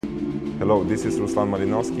Hello, this is Ruslan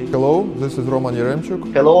Malinovsky. Hello, this is Roman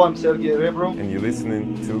Yeremchuk. Hello, I'm Sergey Rebro. And you're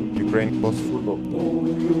listening to Ukraine Plus Football.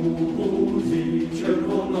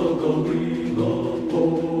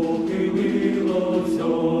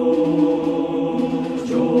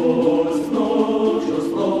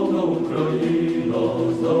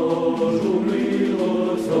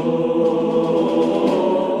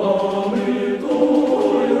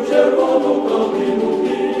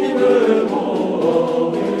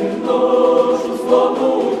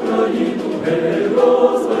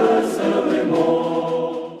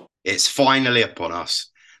 It's finally upon us,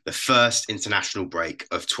 the first international break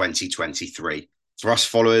of 2023. For us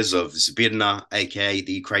followers of Zbirna, aka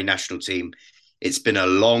the Ukraine national team, it's been a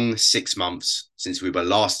long 6 months since we were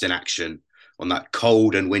last in action on that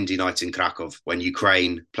cold and windy night in Krakow when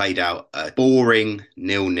Ukraine played out a boring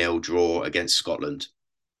 0-0 draw against Scotland.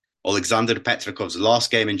 Alexander Petrakov's last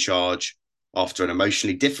game in charge after an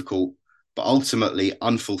emotionally difficult but ultimately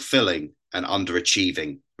unfulfilling and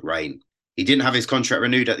underachieving reign. He didn't have his contract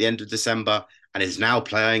renewed at the end of December and is now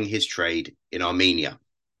plying his trade in Armenia.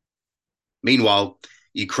 Meanwhile,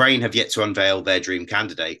 Ukraine have yet to unveil their dream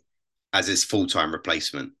candidate as its full-time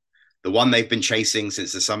replacement. The one they've been chasing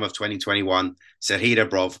since the summer of 2021, Serhiy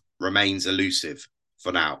Rebrov, remains elusive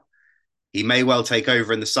for now. He may well take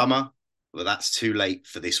over in the summer, but that's too late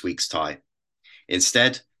for this week's tie.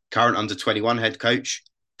 Instead, current under-21 head coach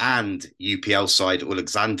and UPL side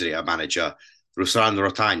Alexandria manager Ruslan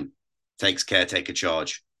Rotan takes caretaker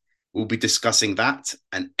charge. We'll be discussing that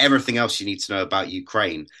and everything else you need to know about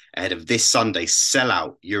Ukraine ahead of this Sunday's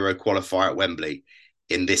sellout Euro qualifier at Wembley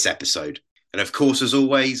in this episode. And of course, as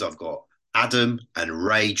always, I've got Adam and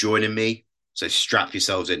Ray joining me. So strap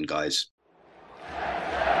yourselves in, guys.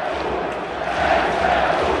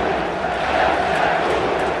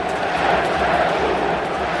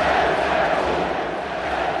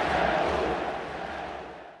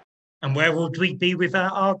 And where would we be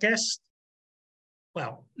without our guest?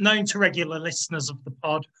 Well, known to regular listeners of the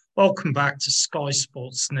pod, welcome back to Sky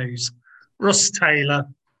Sports News. Russ Taylor,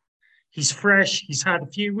 he's fresh, he's had a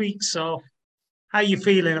few weeks off. How are you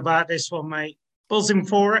feeling about this one, mate? Buzzing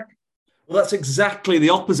for it? Well, that's exactly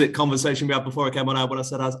the opposite conversation we had before I came on out when I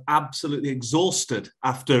said I was absolutely exhausted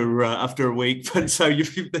after a week. But so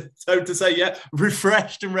you've so to say, yeah,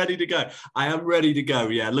 refreshed and ready to go. I am ready to go.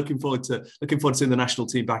 Yeah, looking forward to seeing the national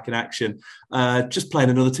team back in action. Just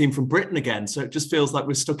playing another team from Britain again, so it just feels like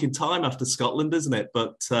we're stuck in time after Scotland, isn't it?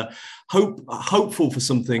 But hopeful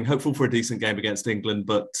for a decent game against England.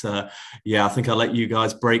 But yeah, I think I'll let you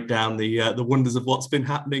guys break down the wonders of what's been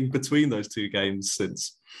happening between those two games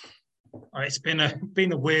since. It's been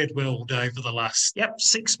a weird world over the last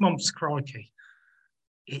 6 months, crikey.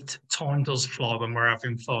 Time does fly when we're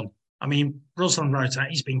having fun. I mean, Ruslan Rotan,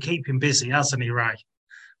 he's been keeping busy, hasn't he, Ray?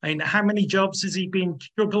 I mean, how many jobs has he been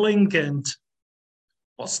juggling, and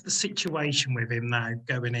what's the situation with him now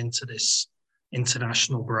going into this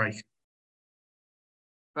international break?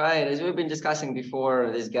 Right, as we've been discussing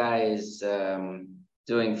before, this guy is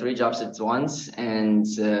doing 3 jobs at once, and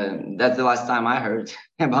that's the last time I heard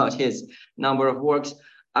about his number of works.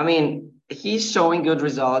 I mean, he's showing good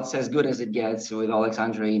results, as good as it gets with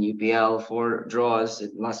Alexandria in UPL, 4 draws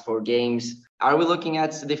in the last 4 games. Are we looking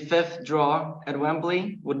at the 5th draw at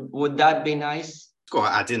Wembley? Would that be nice? Got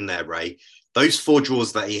to add in there, Ray. Those 4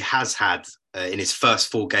 draws that he has had in his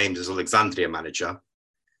first 4 games as Alexandria manager,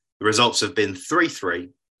 the results have been 3-3,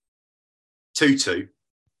 2-2,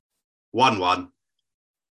 1-1,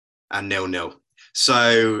 and 0-0.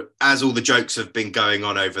 So as all the jokes have been going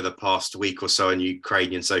on over the past week or so on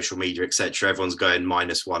Ukrainian social media, etc., everyone's going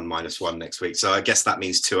 -1 next week. So I guess that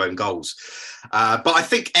means 2 own goals. But I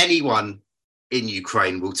think anyone in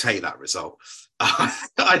Ukraine will take that result.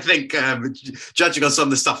 I think, judging on some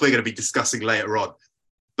of the stuff we're going to be discussing later on.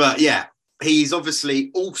 But yeah, he's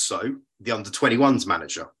obviously also the under-21s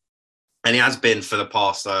manager. And he has been for the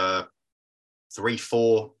past 3,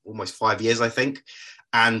 4, almost 5 years, I think.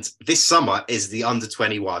 And this summer is the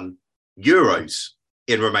under-21 Euros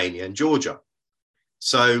in Romania and Georgia.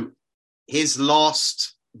 So his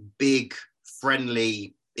last big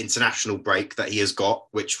friendly international break that he has got,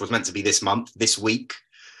 which was meant to be this week,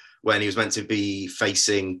 when he was meant to be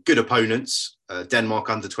facing good opponents, Denmark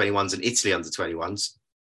under-21s and Italy under-21s,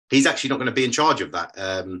 he's actually not going to be in charge of that.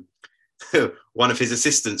 One of his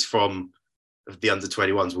assistants from the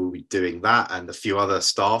under-21s will be doing that, and a few other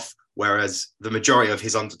staff. Whereas the majority of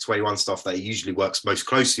his under-21 staff that he usually works most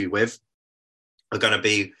closely with are going to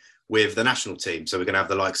be with the national team. So we're going to have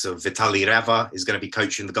the likes of Vitaly Reva is going to be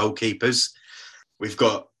coaching the goalkeepers. We've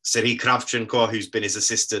got Serhiy Kravchenko, who's been his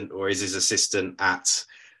assistant or is his assistant at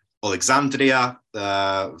Alexandria,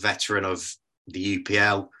 veteran of the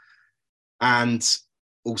UPL, and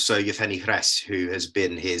also Yevgeny Hres, who has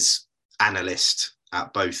been his analyst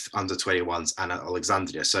at both under-21s and at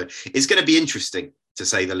Alexandria. So it's going to be interesting, to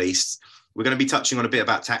say the least. We're going to be touching on a bit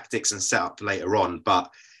about tactics and setup later on, but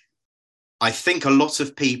I think a lot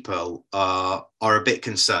of people are a bit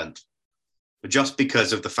concerned just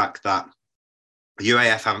because of the fact that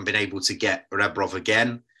UAF haven't been able to get Rebrov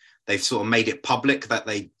again. They've sort of made it public that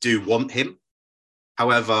they do want him.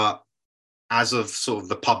 However, as of sort of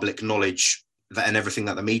the public knowledge that and everything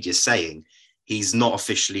that the media is saying, he's not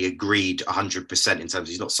officially agreed 100% in terms of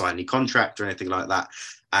he's not signed any contract or anything like that.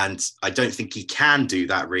 And I don't think he can do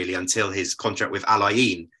that really until his contract with Al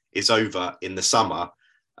Ain is over in the summer,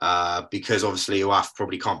 because obviously UAF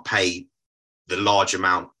probably can't pay the large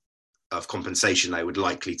amount of compensation they would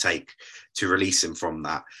likely take to release him from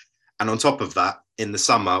that. And on top of that, in the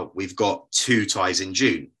summer, we've got 2 ties in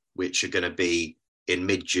June, which are going to be in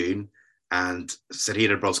mid-June. And Serhii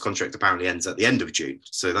Rebrov's contract apparently ends at the end of June.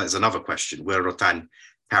 So that's another question. Will Rotan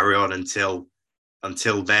carry on until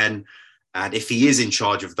then? And if he is in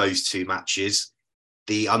charge of those 2 matches,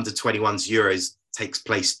 the under-21s Euros takes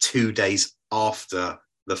place 2 days after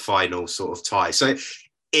the final sort of tie. So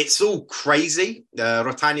it's all crazy.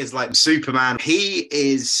 Rotania's like Superman.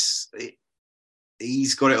 He's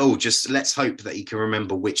got it all. Just let's hope that he can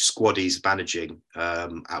remember which squad he's managing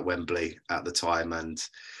at Wembley at the time and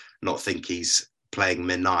not think he's playing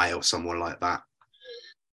Minai or someone like that.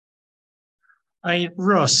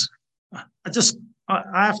 Russ, I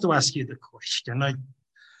have to ask you the question.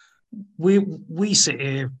 We sit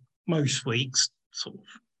here most weeks sort of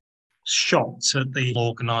shocked at the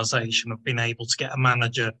organisation of being able to get a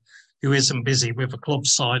manager who isn't busy with a club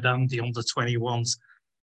side and the under-21s.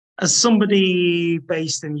 As somebody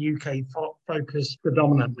based in the UK, focused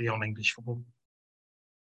predominantly on English football,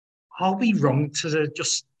 are we wrong to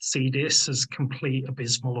just see this as complete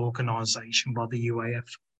abysmal organisation by the UAF?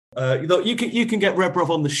 You can get Rebrov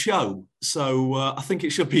on the show, so I think it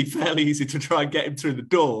should be fairly easy to try and get him through the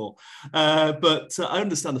door. But I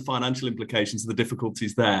understand the financial implications and the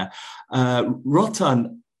difficulties there.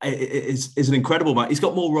 Rotan is an incredible man. He's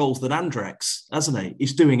got more roles than Andrex, hasn't he?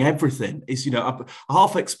 He's doing everything. I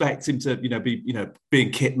half expect him to, be,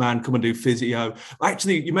 being kit man, come and do physio.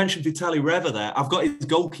 Actually, you mentioned Vitaly Reva there. I've got his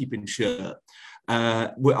goalkeeping shirt.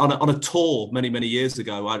 On a tour many years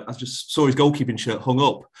ago, I just saw his goalkeeping shirt hung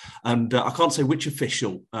up, and I can't say which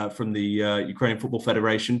official from the Ukrainian Football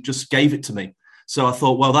Federation just gave it to me. So I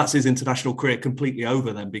thought, well, that's his international career completely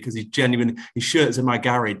over then, because his shirt is in my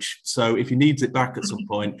garage. So if he needs it back at some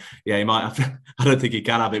point, yeah, he might have to. I don't think he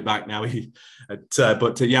can have it back now.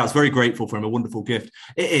 But I was very grateful for him. A wonderful gift.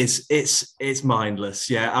 It's mindless.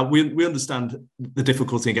 Yeah, we understand the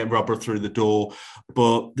difficulty in getting Robert through the door,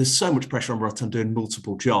 but there's so much pressure on Rotan doing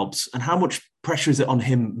multiple jobs, and how much pressure is it on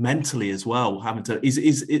him mentally as well?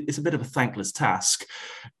 It's a bit of a thankless task.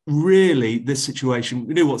 Really, this situation,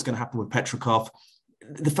 we knew what's going to happen with Petrikov.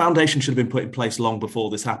 The foundation should have been put in place long before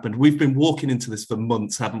this happened. We've been walking into this for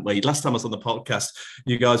months, haven't we? Last time I was on the podcast,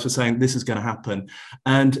 you guys were saying this is going to happen.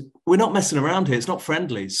 And we're not messing around here. It's not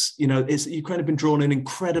friendlies. Ukraine have been drawn in an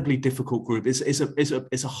incredibly difficult group. It's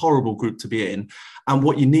a horrible group to be in. And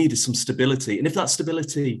what you need is some stability. And if that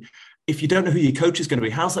stability, if you don't know who your coach is going to be,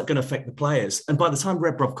 how's that going to affect the players? And by the time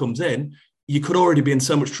Rebrov comes in, you could already be in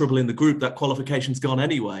so much trouble in the group that qualification's gone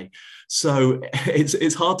anyway. So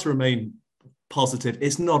it's hard to remain positive.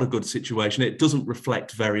 It's not a good situation. It doesn't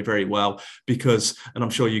reflect very, very well because, and I'm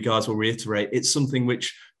sure you guys will reiterate, it's something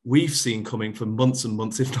which we've seen coming for months and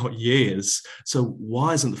months, if not years. So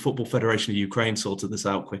why isn't the Football Federation of Ukraine sorted this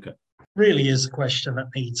out quicker? Really is a question that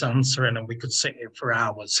needs answering, and we could sit here for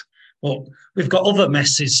hours. But we've got other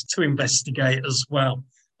messes to investigate as well.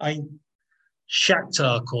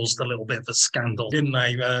 Shakhtar caused a little bit of a scandal, didn't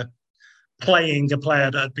they? Playing a player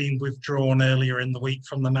that had been withdrawn earlier in the week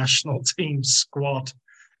from the national team squad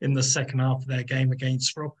in the second half of their game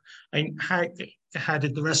against Rob. How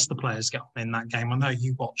did the rest of the players get on in that game? I know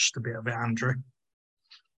you watched a bit of it, Andrew.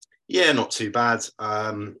 Yeah, not too bad.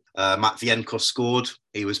 Matvienko scored.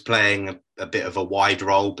 He was playing a bit of a wide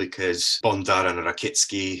role because Bondar and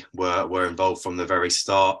Rakitsky were involved from the very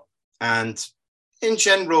start. And in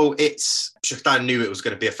general, Shakhtar knew it was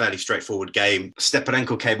going to be a fairly straightforward game.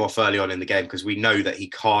 Stepanenko came off early on in the game because we know that he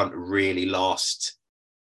can't really last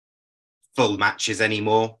full matches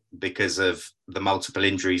anymore because of the multiple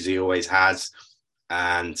injuries he always has.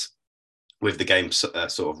 And with the game sort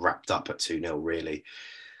of wrapped up at 2-0, really,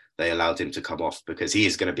 they allowed him to come off because he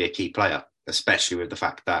is going to be a key player, especially with the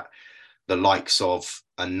fact that the likes of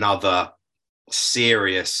another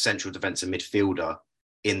serious central defensive midfielder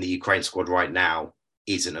in the Ukraine squad right now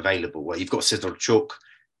isn't available. Well, you've got Sidorchuk,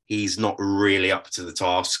 he's not really up to the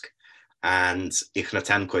task, and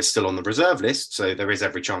Ikhnatenko is still on the reserve list, so there is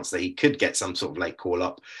every chance that he could get some sort of late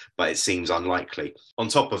call-up, but it seems unlikely. On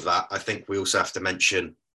top of that, I think we also have to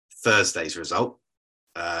mention Thursday's result.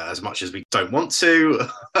 As much as we don't want to,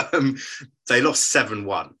 they lost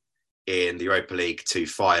 7-1 in the Europa League to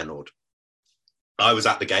Feyenoord. I was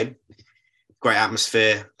at the game. Great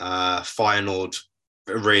atmosphere. Feyenoord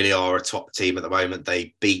really are a top team at the moment.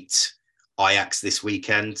 They beat Ajax this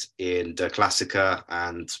weekend in the Klassiker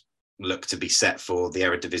and look to be set for the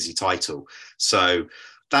Eredivisie title. So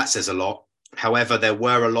that says a lot. However, there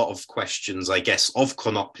were a lot of questions, I guess, of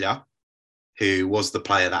Konoplia, who was the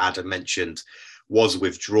player that Adam mentioned, was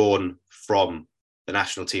withdrawn from the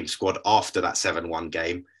national team squad after that 7-1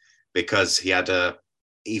 game because he had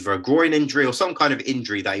either a groin injury or some kind of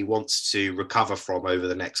injury that he wants to recover from over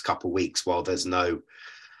the next couple of weeks while there's no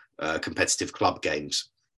competitive club games.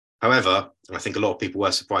 However, I think a lot of people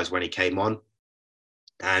were surprised when he came on.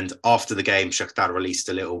 And after the game, Shakhtar released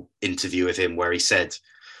a little interview with him where he said,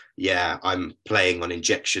 yeah, I'm playing on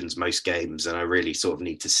injections most games and I really sort of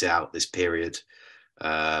need to sit out this period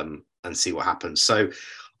and see what happens. So,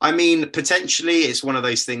 I mean, potentially it's one of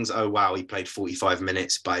those things, oh, wow, he played 45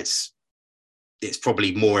 minutes, but it's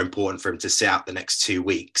probably more important for him to sit out the next 2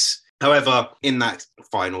 weeks. However, in that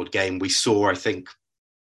final game, we saw, I think,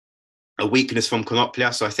 a weakness from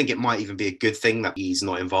Konoplia. So I think it might even be a good thing that he's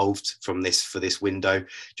not involved for this window.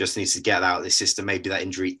 Just needs to get out of this system. Maybe that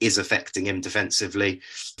injury is affecting him defensively.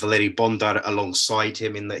 Valeri Bondar alongside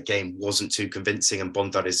him in that game wasn't too convincing, and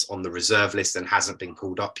Bondar is on the reserve list and hasn't been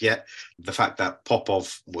called up yet. The fact that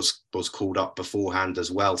Popov was called up beforehand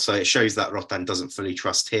as well. So it shows that Rotan doesn't fully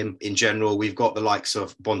trust him. In general, we've got the likes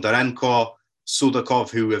of Bondarenko,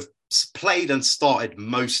 Sudakov, who have played and started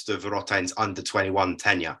most of Rotan's under-21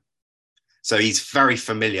 tenure. So he's very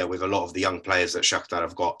familiar with a lot of the young players that Shakhtar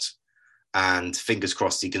have got. And fingers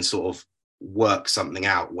crossed he can sort of work something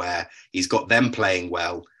out where he's got them playing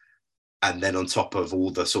well. And then on top of all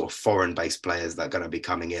the sort of foreign-based players that are going to be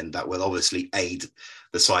coming in, that will obviously aid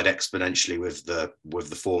the side exponentially with the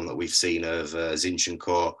form that we've seen of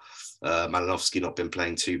Zinchenko, Malinovsky not been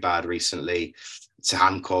playing too bad recently,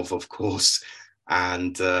 Tsahankov, of course,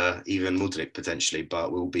 and even Mudryk potentially.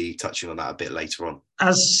 But we'll be touching on that a bit later on.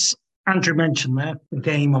 As Andrew mentioned there, the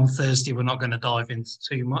game on Thursday, we're not going to dive into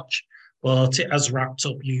too much, but it has wrapped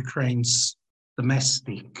up Ukraine's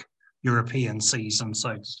domestic European season,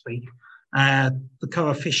 so to speak. The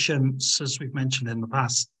coefficients, as we've mentioned in the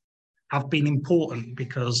past, have been important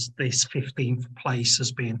because this 15th place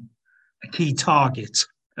has been a key target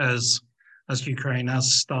as Ukraine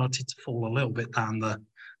has started to fall a little bit down the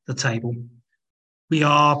table. We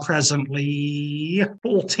are presently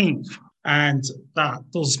 14th. And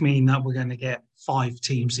that does mean that we're going to get 5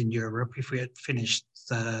 teams in Europe. If we had finished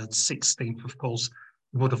 16th, of course,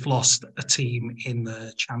 we would have lost a team in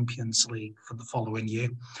the Champions League for the following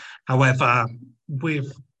year. However,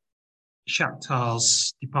 with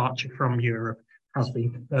Shakhtar's departure from Europe, has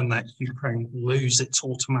been confirmed that Ukraine will lose its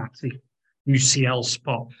automatic UCL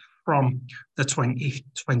spot from the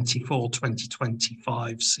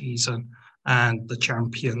 2024-2025 season, and the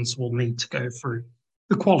champions will need to go through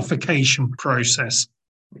the qualification process,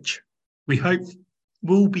 which we hope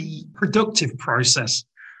will be a productive process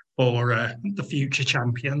for the future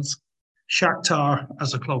champions. Shakhtar,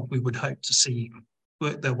 as a club, we would hope to see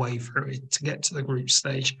work their way through it to get to the group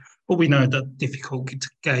stage. But we know that difficult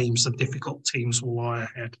games and difficult teams will lie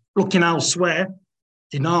ahead. Looking elsewhere,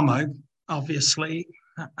 Dinamo obviously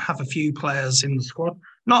have a few players in the squad.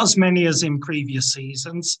 Not as many as in previous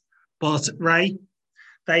seasons, but Ray,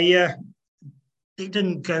 they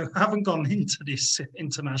haven't gone into this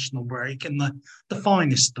international break in the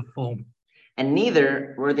finest of form. And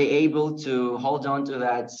neither were they able to hold on to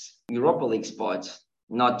that Europa League spot,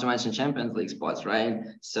 not to mention Champions League spots, right?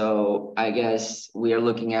 So I guess we are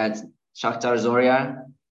looking at Shakhtar Zorya,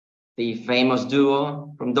 the famous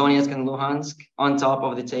duo from Donetsk and Luhansk, on top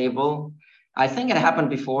of the table. I think it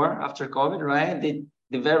happened before, after COVID, right?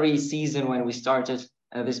 The very season when we started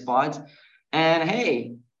this pod. And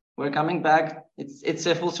hey, we're coming back. It's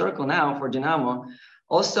a full circle now for Dinamo.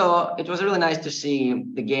 Also, it was really nice to see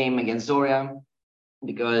the game against Zorya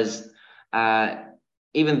because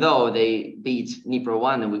even though they beat Dnipro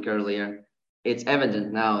 1 a week earlier, it's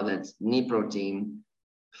evident now that Dnipro team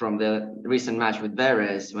from the recent match with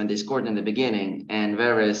Veres, when they scored in the beginning, and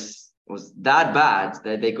Veres was that bad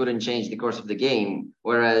that they couldn't change the course of the game,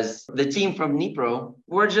 whereas the team from Dnipro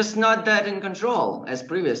were just not that in control as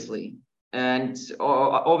previously. And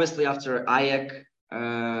obviously after Ajax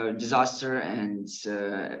disaster and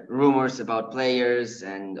rumors about players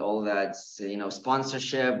and all that,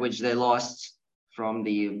 sponsorship, which they lost from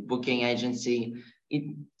the booking agency.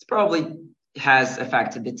 It probably has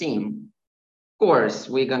affected the team. Of course,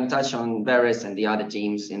 we're going to touch on Veres and the other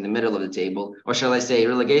teams in the middle of the table, or shall I say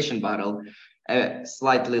relegation battle,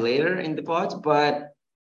 slightly later in the pod. But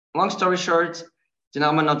long story short,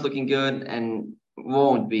 Dynamo not looking good and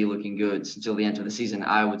won't be looking good until the end of the season,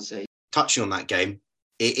 I would say. Touching on that game,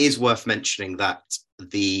 it is worth mentioning that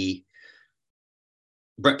the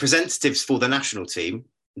representatives for the national team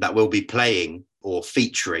that will be playing or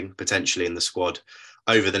featuring potentially in the squad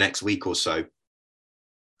over the next week or so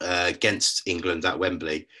against England at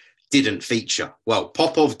Wembley didn't feature. Well,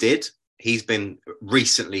 Popov did. He's been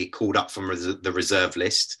recently called up from the reserve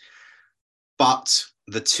list. But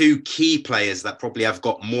the two key players that probably have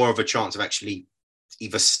got more of a chance of actually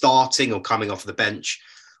either starting or coming off the bench,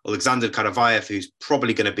 Alexander Karavayev, who's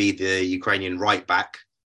probably going to be the Ukrainian right back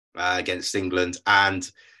against England,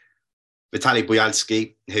 and Vitaly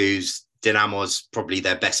Buyalsky, who's Dynamo's probably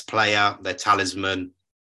their best player, their talisman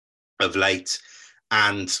of late,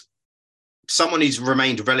 and someone who's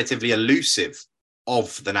remained relatively elusive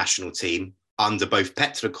of the national team under both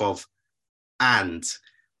Petrakov and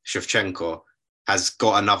Shevchenko, has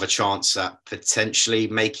got another chance at potentially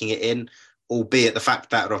making it in, albeit the fact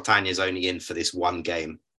that Rotanya is only in for this one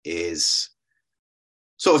game is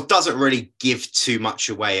sort of doesn't really give too much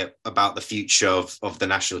away about the future of the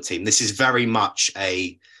national team. This is very much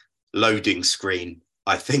a loading screen,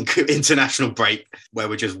 I think, international break where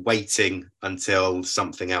we're just waiting until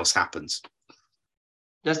something else happens.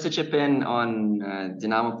 Just to chip in on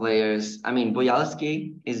Dynamo players, I mean,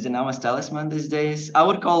 Buyalsky is Dynamo's talisman these days. I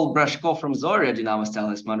would call Brashko from Zorya Dynamo's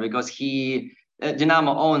talisman because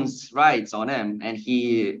Dynamo owns rights on him and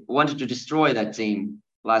he wanted to destroy that team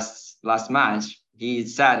last match. He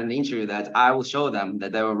said in the interview that I will show them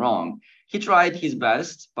that they were wrong. He tried his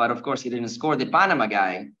best, but of course he didn't score. The Panama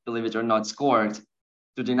guy, believe it or not, scored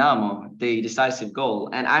to Dynamo the decisive goal.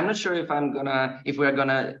 And I'm not sure if we're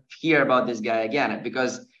gonna hear about this guy again,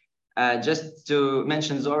 because just to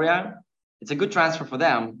mention Zorya, it's a good transfer for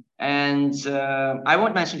them. And I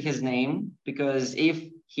won't mention his name because if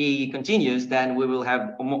he continues, then we will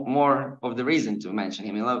have more of the reason to mention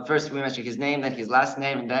him. First we mention his name, then his last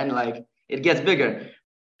name, and then it gets bigger.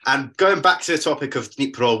 And going back to the topic of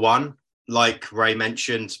Dnipro 1, like Ray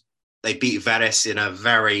mentioned, they beat Veres in a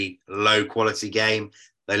very low quality game.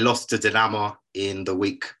 They lost to Dynamo in the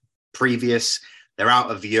week previous. They're out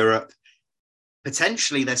of Europe.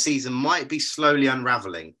 Potentially their season might be slowly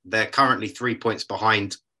unraveling. They're currently 3 points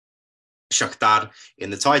behind Shakhtar in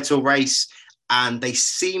the title race. And they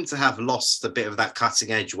seem to have lost a bit of that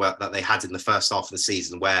cutting edge work that they had in the first half of the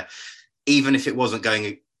season, where even if it wasn't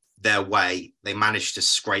going their way, they managed to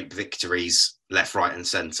scrape victories left, right, and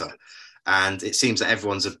centre. And it seems that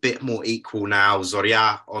everyone's a bit more equal now.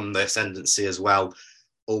 Zorya on the ascendancy as well,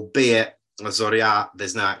 albeit Zorya,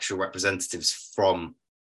 there's no actual representatives from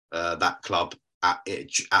that club at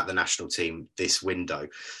the national team this window.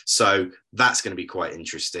 So that's going to be quite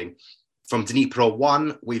interesting. From Dnipro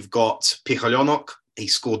 1, we've got Pikholyonok. He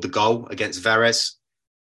scored the goal against Veres.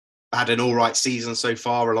 Had an all right season so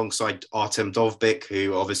far alongside Artem Dovbyk,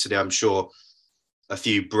 who obviously I'm sure a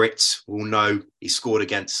few Brits will know. He scored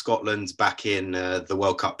against Scotland back in the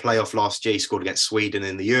World Cup playoff last year. He scored against Sweden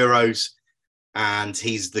in the Euros. And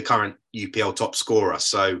he's the current UPL top scorer.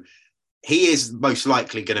 So he is most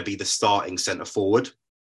likely going to be the starting centre forward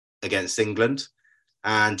against England.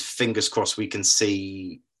 And fingers crossed we can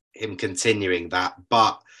see him continuing that.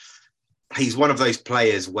 But he's one of those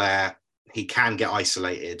players where he can get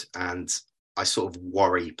isolated, and I sort of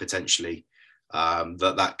worry potentially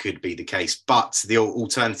that could be the case. But the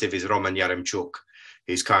alternative is Roman Yaremchuk,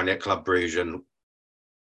 who's currently at Club Brugge, and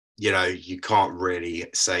you can't really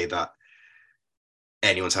say that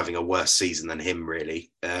anyone's having a worse season than him,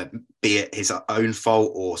 really, be it his own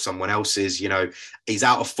fault or someone else's. He's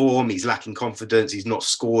out of form, he's lacking confidence, he's not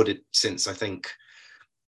scored it since I think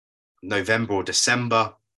November or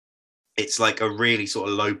December. It's like a really sort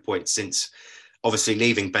of low point since obviously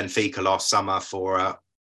leaving Benfica last summer for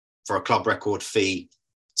a club record fee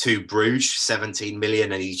to Bruges, 17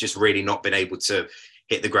 million, and he's just really not been able to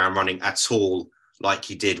hit the ground running at all like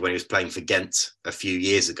he did when he was playing for Ghent a few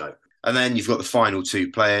years ago. And then you've got the final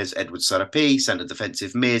two players, Edward Sarapi, centre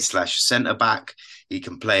defensive mid / centre back. He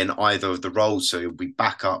can play in either of the roles, so he'll be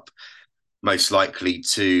back up most likely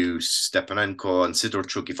to Stepanenko and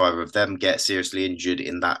Sidorchuk if either of them get seriously injured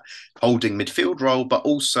in that holding midfield role, but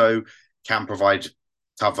also can provide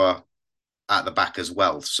cover at the back as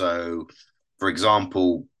well. So, for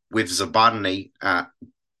example, with Zabarny at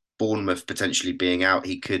Bournemouth potentially being out,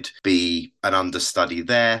 he could be an understudy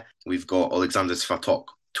there. We've got Alexander Svatok,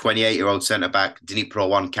 28-year-old centre-back, Dnipro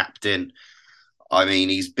 1 captain. I mean,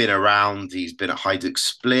 he's been around. He's been at Hajduk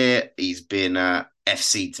Split. He's been at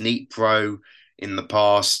FC Dnipro in the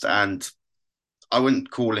past. And I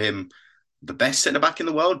wouldn't call him the best centre-back in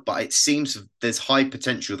the world, but it seems there's high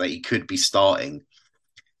potential that he could be starting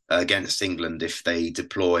against England if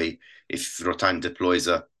Rotan deploys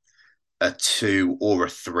a 2 or a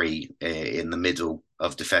 3 in the middle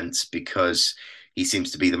of defence, because he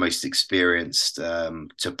seems to be the most experienced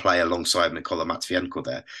to play alongside Mikola Matvienko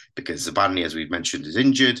there, because Zabarny, as we've mentioned, is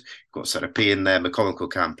injured. Got Serapi in there. Mikolenko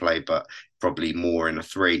can play, but probably more in a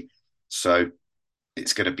 3. So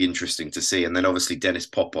it's going to be interesting to see. And then obviously Denis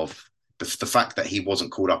Popov, the fact that he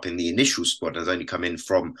wasn't called up in the initial squad and has only come in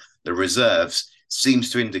from the reserves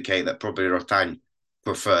seems to indicate that probably Rotan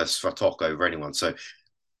prefers Svatok over anyone. So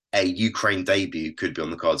a Ukraine debut could be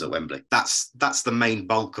on the cards at Wembley. That's the main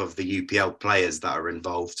bulk of the UPL players that are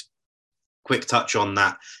involved. Quick touch on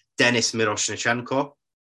that. Denis Miroshnichenko,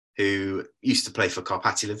 who used to play for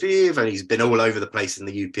Karpaty Lviv, and he's been all over the place in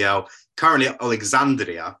the UPL. Currently at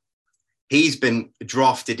Alexandria, he's been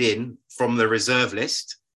drafted in from the reserve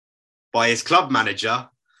list by his club manager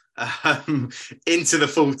into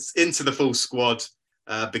the full squad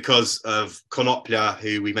because of Konoplia,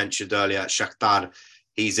 who we mentioned earlier at Shakhtar.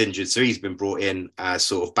 He's injured, so he's been brought in as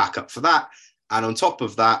sort of backup for that. And on top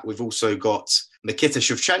of that, we've also got Nikita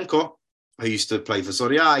Shevchenko, who used to play for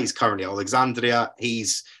Zorya. He's currently at Alexandria.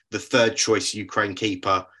 He's the third choice Ukraine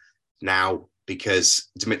keeper now because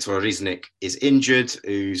Dmytro Riznik is injured,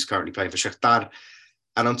 who's currently playing for Shakhtar.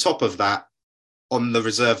 And on top of that, on the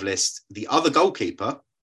reserve list, the other goalkeeper,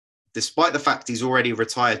 despite the fact he's already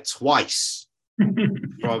retired twice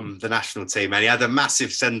from the national team, and he had a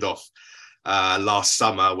massive send-off last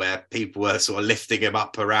summer where people were sort of lifting him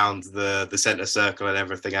up around the centre circle and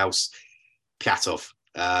everything else, Pyatov.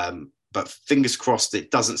 But fingers crossed,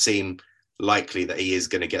 it doesn't seem likely that he is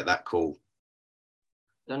going to get that call.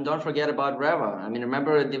 Don't forget about Reva. I mean,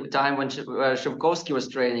 remember the time when Shevkovsky was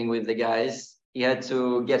training with the guys? He had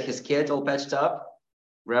to get his kit all patched up.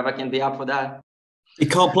 Reva can be up for that. He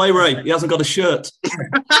can't play, Ray. He hasn't got a shirt.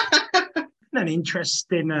 An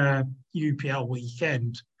interesting UPL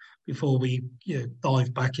weekend before we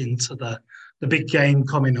dive back into the big game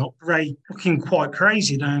coming up. Ray, looking quite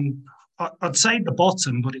crazy down. I'd say the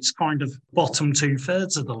bottom, but it's kind of bottom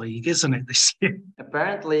 2/3 of the league, isn't it, this year?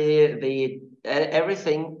 Apparently,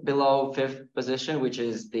 everything below 5th position, which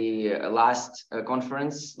is the last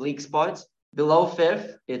conference league spot, below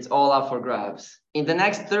 5th, it's all up for grabs. In the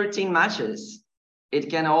next 13 matches, it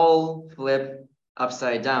can all flip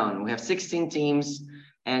upside down. We have 16 teams,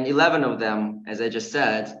 and 11 of them, as I just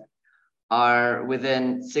said, are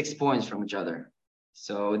within 6 points from each other.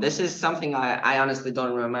 So this is something I honestly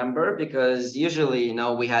don't remember, because usually,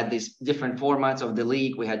 we had these different formats of the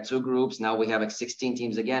league. We had 2 groups. Now we have 16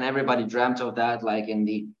 teams again. Everybody dreamt of that, like in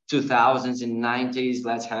the 2000s, in the 90s.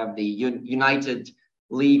 Let's have the United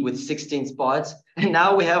League with 16 spots. And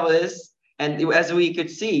now we have this. And as we could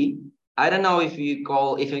see, I don't know if you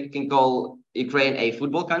can call Ukraine a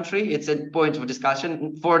football country. It's a point of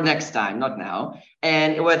discussion for next time, not now.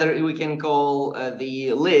 And whether we can call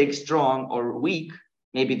the league strong or weak,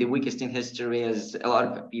 maybe the weakest in history, as a lot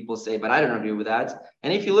of people say, but I don't agree with that.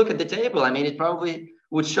 And if you look at the table, it probably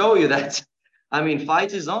would show you that,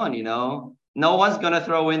 fight is on, No one's going to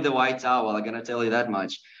throw in the white towel, I'm going to tell you that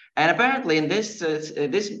much. And apparently in this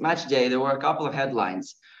match day, there were a couple of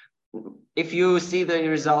headlines. If you see the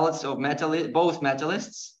results of both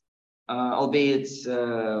medalists, albeit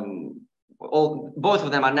both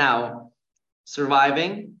of them are now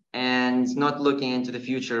surviving and not looking into the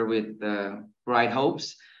future with bright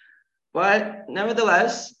hopes. But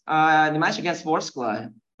nevertheless, the match against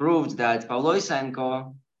Vorskla proved that Pavlo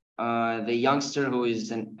Isenko, the youngster who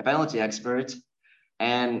is a penalty expert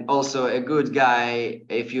and also a good guy,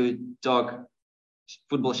 if you talk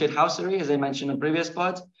football shithousery, as I mentioned in the previous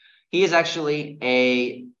pod, he is actually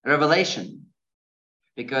a revelation.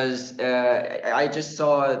 Because I just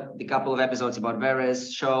saw the couple of episodes about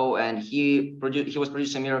Veres show, and he was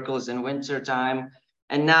producing miracles in winter time,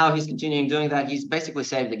 and now he's continuing doing that. He's basically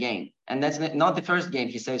saved the game, and that's not the first game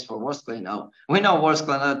he saves for Vorskla. No, we know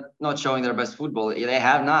Vorskla not showing their best football. They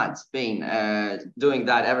have not been doing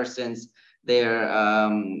that ever since their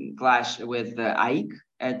clash with AEK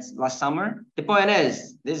at last summer. The point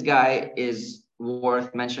is, this guy is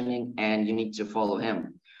worth mentioning, and you need to follow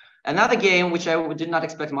him. Another game which I did not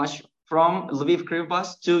expect much from, Lviv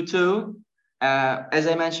Krivbas 2-2. As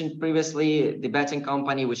I mentioned previously, the betting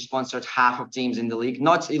company, which sponsored half of teams in the league,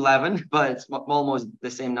 not 11, but it's almost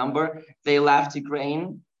the same number, they left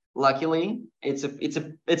Ukraine. Luckily, it's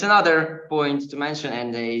another point to mention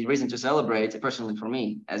and a reason to celebrate, personally for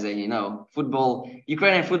me, as a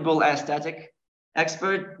Ukrainian football aesthetic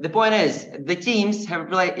expert. The point is, the teams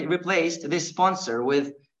have replaced this sponsor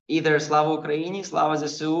with either Slava Ukraini, Slava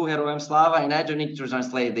ZSU, Heroem Slava, and I don't need to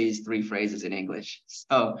translate these three phrases in English.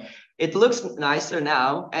 So it looks nicer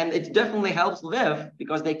now, and it definitely helps Lviv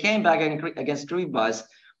because they came back against Krivbas.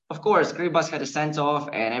 Of course, Krivbas had a sent-off,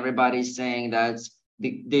 and everybody's saying that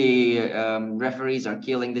the referees are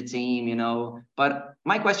killing the team, But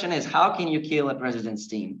my question is, how can you kill a president's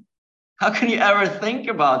team? How can you ever think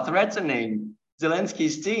about threatening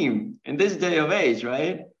Zelensky's team in this day of age,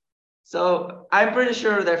 right? So I'm pretty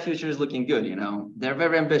sure their future is looking good, They're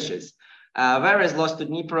very ambitious. Whereas lost to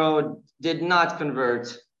Dnipro, did not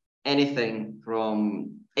convert anything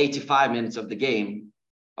from 85 minutes of the game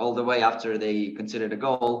all the way after they considered a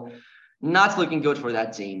goal. Not looking good for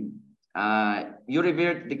that team. Yuri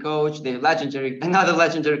Virt, the coach, another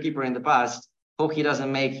legendary keeper in the past, hope he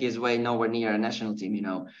doesn't make his way nowhere near a national team,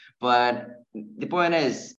 But the point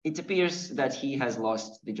is, it appears that he has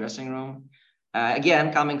lost the dressing room.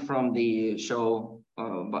 Again, coming from the show,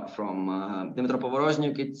 but from Dmytro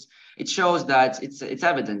Povoroznyuk, it shows that it's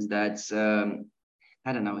evidence that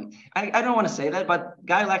I don't know. I don't want to say that, but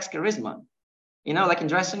guy lacks charisma. Like in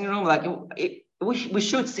dressing room, we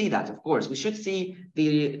should see that, of course. We should see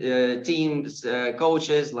the teams,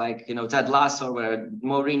 coaches like Ted Lasso or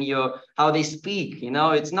Mourinho, how they speak.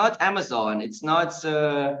 It's not Amazon, it's not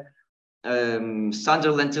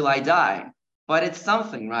Sunderland till I die. But it's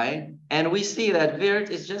something, right? And we see that Virt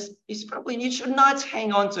you should not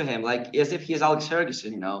hang on to him like as if he's Alex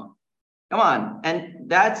Ferguson, Come on. And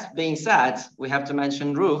that being said, we have to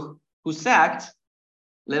mention Ruch, who sacked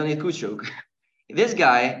Leonid Kuchuk. This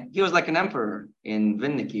guy, he was like an emperor in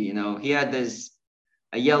Vinniki, He had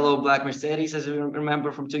a yellow-black Mercedes, as we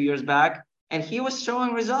remember from 2 years back, and he was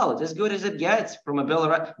showing results, as good as it gets from a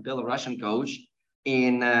Belarusian coach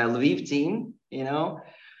in Lviv team,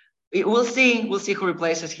 We'll see who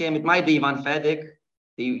replaces him. It might be Ivan Fedik,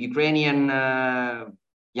 the Ukrainian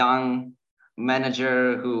young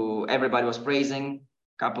manager who everybody was praising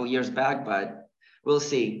a couple of years back, but we'll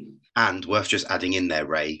see. And worth just adding in there,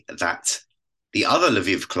 Ray, that the other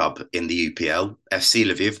Lviv club in the UPL, FC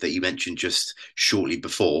Lviv, that you mentioned just shortly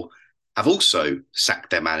before, have also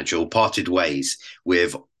sacked their manager or parted ways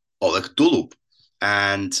with Oleg Dulub.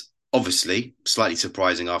 And obviously, slightly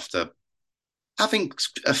surprising after having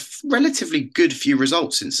a relatively good few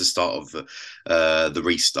results since the start of the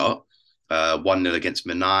restart. 1-0 against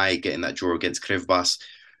Minai, getting that draw against Krivbas,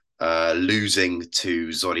 losing to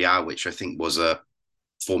Zoria, which I think was a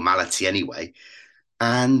formality anyway.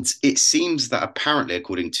 And it seems that apparently,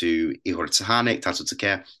 according to Ihor Tsahanik, Tato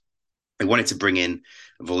Tsaker, they wanted to bring in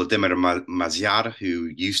Volodymyr Maziar, who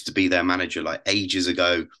used to be their manager like ages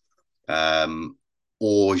ago,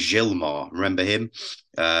 or Gilmar, remember him?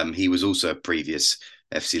 He was also a previous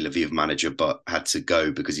FC Lviv manager, but had to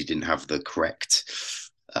go because he didn't have the correct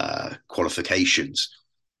qualifications.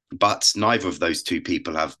 But neither of those two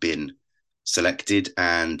people have been selected,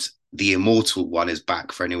 and the immortal one is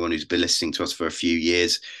back for anyone who's been listening to us for a few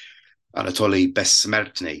years. Anatoly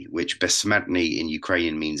Bessmertny, which Bessmertny in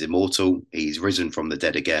Ukrainian means immortal. He's risen from the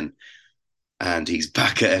dead again. And he's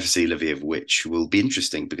back at FC Lviv, which will be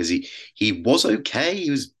interesting because he was okay.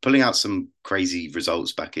 He was pulling out some crazy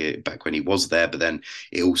results back when he was there, but then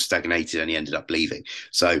it all stagnated and he ended up leaving.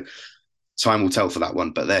 So time will tell for that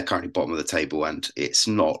one, but they're currently bottom of the table and it's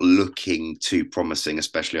not looking too promising,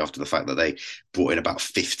 especially after the fact that they brought in about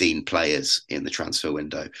 15 players in the transfer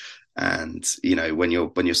window. And, when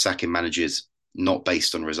you're sacking managers not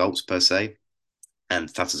based on results per se, and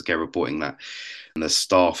Tatsuke reporting that the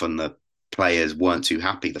staff and the players weren't too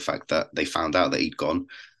happy, the fact that they found out that he'd gone,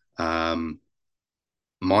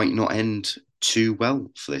 might not end too well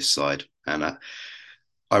for this side. And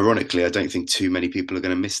ironically, I don't think too many people are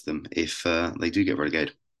going to miss them if they do get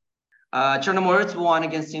relegated. Chernomorets won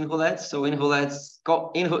against Inhulets. So Inhulets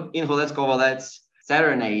Kovalets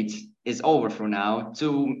serenade is over for now.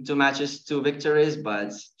 Two matches, 2 victories,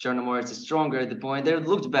 but Chernomorets is stronger at the point. They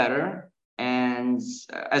looked better. And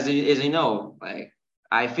as you know,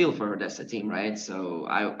 I feel for Odessa team, right? So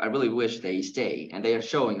I really wish they stay, and they are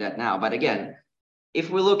showing that now. But again, if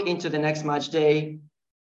we look into the next match day,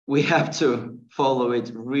 we have to follow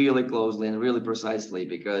it really closely and really precisely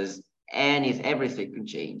because everything can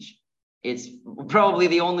change. It's probably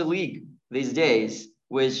the only league these days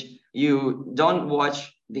which you don't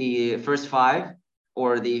watch the first 5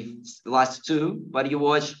 or the last two, but you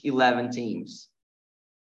watch 11 teams.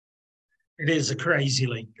 It is a crazy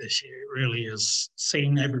league this year. It really is.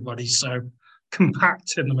 Seeing everybody so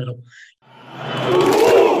compact in the middle.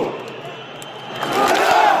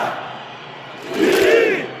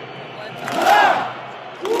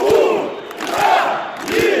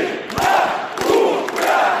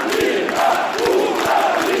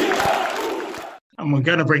 And we're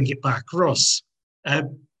going to bring it back. Russ,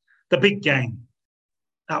 the big game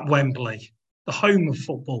at Wembley, the home of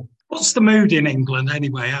football. What's the mood in England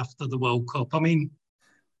anyway after the World Cup? I mean,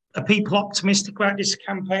 are people optimistic about this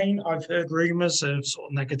campaign? I've heard rumours of sort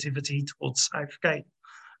of negativity towards Southgate.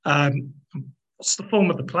 What's the form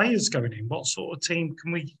of the players going in? What sort of team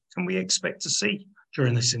can we expect to see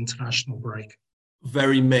during this international break?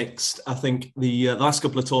 Very mixed. I think the last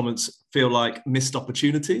couple of tournaments feel like missed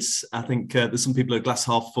opportunities. I think there's some people who are glass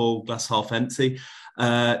half full, glass half empty.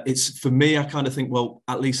 It's for me, I kind of think, well,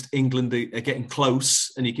 at least England are getting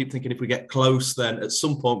close. And you keep thinking if we get close, then at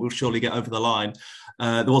some point we'll surely get over the line.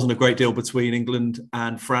 There wasn't a great deal between England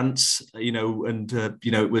and France, and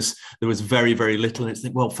there was very, very little. And it's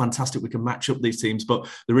well, fantastic, we can match up these teams. But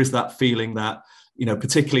there is that feeling that,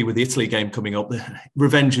 particularly with the Italy game coming up,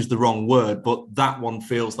 revenge is the wrong word, but that one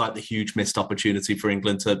feels like the huge missed opportunity for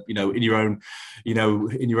England to, in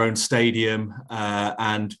your own stadium.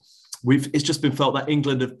 And it's just been felt that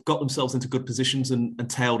England have got themselves into good positions and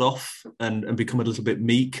tailed off and become a little bit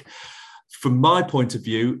meek. From my point of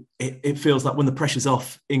view, it feels like when the pressure's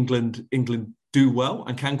off, England do well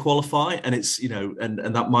and can qualify, and it's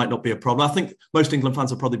and that might not be a problem. I think most England fans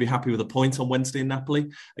will probably be happy with a point on Wednesday in Napoli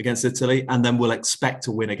against Italy, and then we'll expect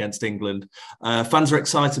to win against England. Fans are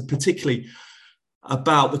excited, particularly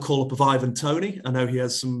about the call-up of Ivan Toney. I know he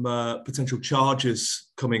has some potential charges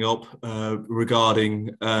coming up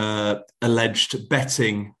regarding alleged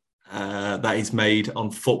betting that he's made on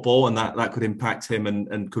football, and that could impact him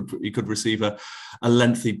and he could receive a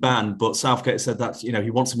lengthy ban. But Southgate said that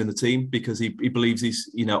he wants him in the team because he believes he's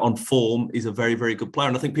on form. He's a very, very good player,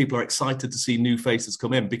 and I think people are excited to see new faces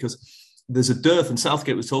come in because there's a dearth, and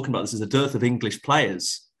Southgate was talking about this, there's a dearth of English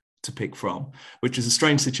players to pick from, which is a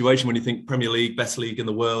strange situation when you think Premier League, best league in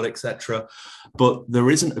the world, etc. But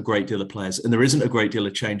there isn't a great deal of players and there isn't a great deal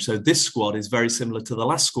of change. So this squad is very similar to the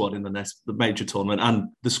last squad in the major tournament and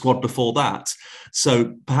the squad before that.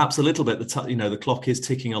 So perhaps a little bit, the clock is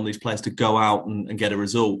ticking on these players to go out and get a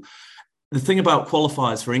result. The thing about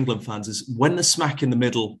qualifiers for England fans is when they're smack in the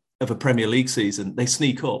middle of a Premier League season, they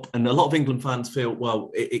sneak up. And a lot of England fans feel,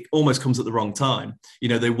 well, it almost comes at the wrong time.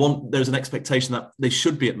 There's an expectation that they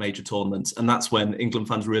should be at major tournaments. And that's when England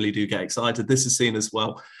fans really do get excited. This is seen as,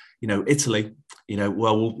 well, Italy,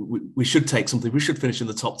 we should take something. We should finish in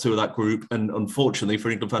the top two of that group. And unfortunately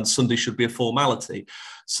for England fans, Sunday should be a formality.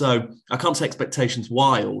 So I can't say expectations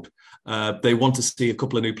wild. They want to see a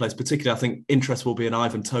couple of new players. Particularly, I think interest will be in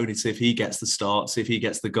Ivan Toney, see if he gets the start, see if he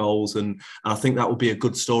gets the goals. And I think that will be a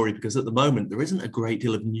good story because at the moment, there isn't a great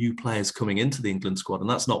deal of new players coming into the England squad. And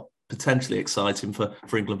that's not potentially exciting for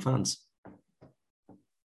England fans.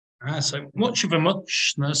 So much of a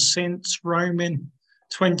muchness since Rome in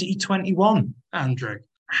 2021, Andrew.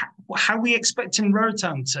 How are we expecting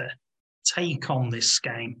Rotan to take on this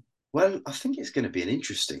game? Well, I think it's going to be an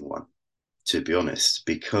interesting one, to be honest,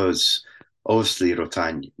 because obviously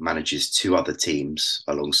Rotan manages two other teams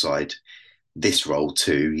alongside this role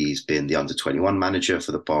too. He's been the under-21 manager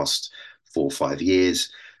for the past 4 or 5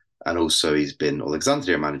 years, and also he's been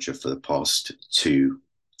Alexandria manager for the past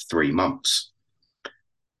 2-3 months.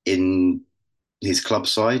 In his club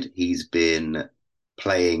side, he's been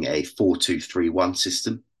playing a 4-2-3-1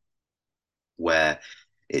 system, where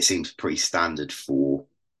it seems pretty standard for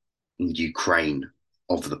Ukraine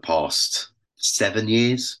of the past 7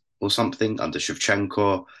 years or something, under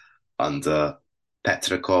Shevchenko, under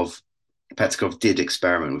Petrikov. Petrikov did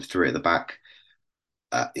experiment with 3 at the back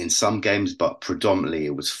in some games, but predominantly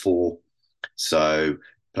it was 4. So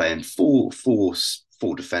playing four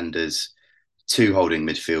defenders, 2 holding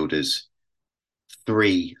midfielders,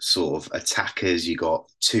 3 sort of attackers. You got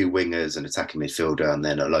 2 wingers, an attacking midfielder, and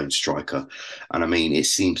then a lone striker. And I mean, it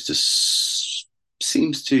seems to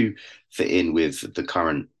fit in with the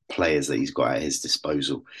current players that he's got at his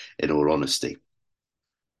disposal, in all honesty.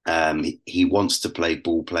 He wants to play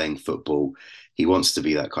ball-playing football. He wants to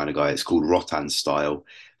be that kind of guy. It's called Rotan style,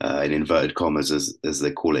 in inverted commas, as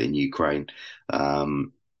they call it in Ukraine.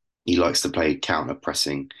 He likes to play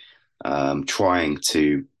counter-pressing, trying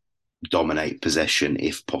to dominate possession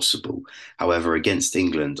if possible. However, against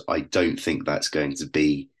England, I don't think that's going to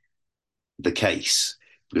be the case,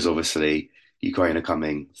 because obviously Ukraine are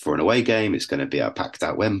coming for an away game. It's going to be a packed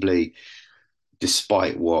out Wembley.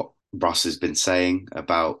 despite what Russ has been saying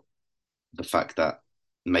about the fact that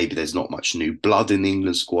maybe there's not much new blood in the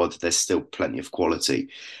England squad, there's still plenty of quality.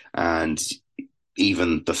 And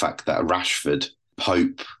even the fact that Rashford,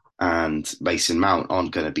 Pope, and Mason Mount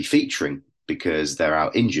aren't going to be featuring because they're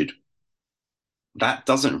out injured, that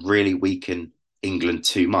doesn't really weaken England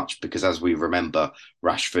too much, because as we remember,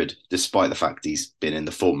 Rashford, despite the fact he's been in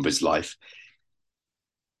the form of his life,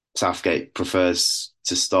 Southgate prefers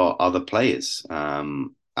to start other players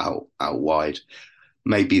out wide.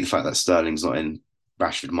 Maybe the fact that Sterling's not in,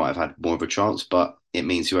 Rashford might have had more of a chance, but it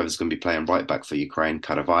means whoever's going to be playing right back for Ukraine,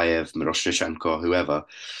 Karavayev, Miroshnichenko, whoever,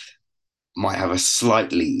 might have a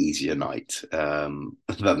slightly easier night than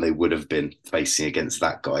they would have been facing against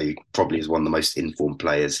that guy, who probably is one of the most informed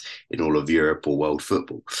players in all of Europe or world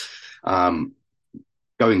football.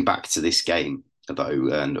 Going back to this game, though,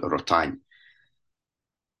 and Rotain,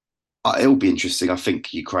 it'll be interesting. I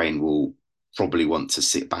think Ukraine will probably want to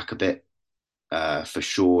sit back a bit, for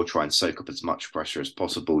sure, try and soak up as much pressure as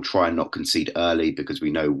possible, try and not concede early, because we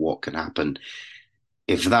know what can happen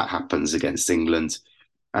if that happens against England,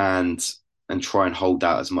 and try and hold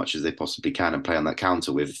out as much as they possibly can and play on that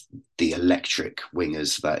counter with the electric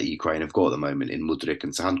wingers that Ukraine have got at the moment in Mudryk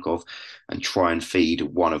and Sahankov, and try and feed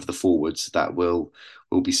one of the forwards that will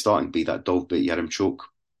be starting, be that Dovbyk, Yaremchuk,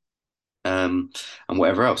 and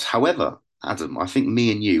whatever else. However, Adam, I think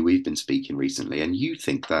me and you, we've been speaking recently, and you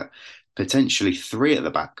think that potentially 3 at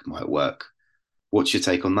the back might work. What's your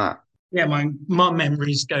take on that? Yeah, my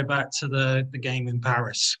memories go back to the game in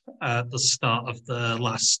Paris at the start of the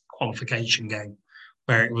last qualification game,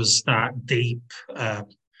 where it was that deep, I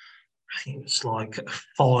think it was like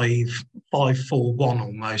 5-4-1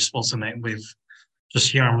 almost, wasn't it? With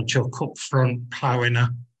just Yaremchuk up front, ploughing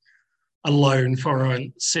alone for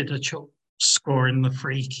Sidorchuk, scoring the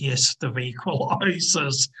freakiest of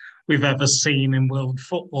equalisers we've ever seen in world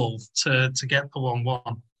football to get the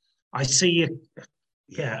 1-1. I see,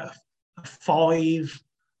 a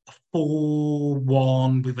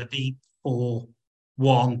 5-4-1 with a deep 4-1.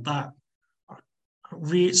 That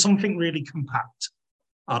something really compact.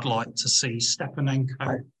 I'd like to see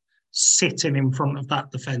Stepanenko sitting in front of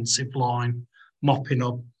that defensive line, mopping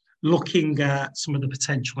up, looking at some of the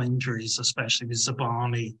potential injuries, especially with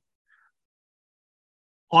Zabani.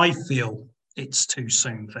 I feel it's too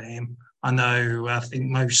soon for him. I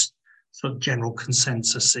think most sort of general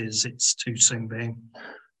consensus is it's too soon for him.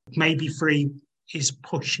 Maybe 3 is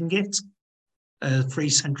pushing it, 3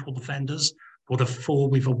 central defenders, but a 4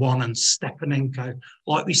 with a 1 and Stepanenko,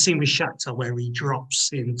 like we've seen with Shakhtar, where he drops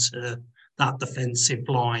into that defensive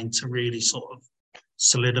line to really sort of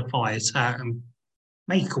solidify it out and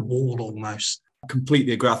make a wall almost. I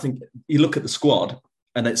completely agree. I think you look at the squad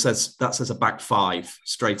and that says a back 5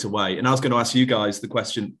 straight away. And I was going to ask you guys the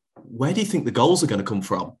question, where do you think the goals are going to come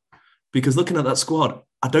from? Because looking at that squad,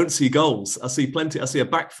 I don't see goals. I see plenty. I see a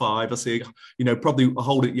back 5. I see, probably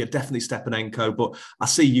definitely Stepanenko, but I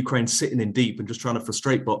see Ukraine sitting in deep and just trying to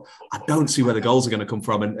frustrate, but I don't see where the goals are going to come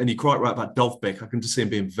from. And you're quite right about Dovbyk. I can just see him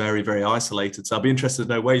being very, very isolated. So I'd be interested to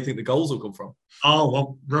know where you think the goals will come from. Oh,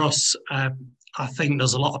 well, Russ, I think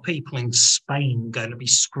there's a lot of people in Spain going to be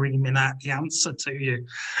screaming out the answer to you.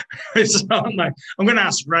 I'm going to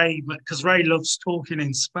ask Ray, because Ray loves talking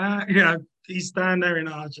in Spain. He's down there in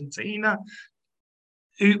Argentina.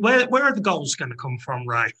 Where are the goals going to come from,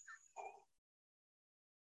 Ray?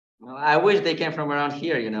 Well, I wish they came from around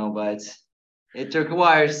here, but it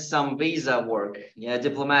requires some visa work. Yeah,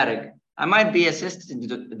 diplomatic. I might be assisting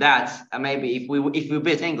to that. Maybe if we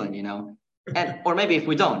beat England, or maybe if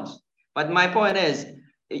we don't. But my point is,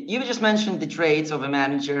 you just mentioned the traits of a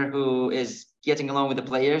manager who is getting along with the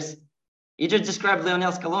players. You just described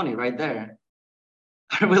Lionel Scaloni right there.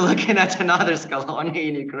 Are we looking at another Scaloni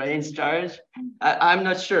in Ukraine's charge? I'm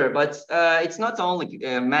not sure, but it's not only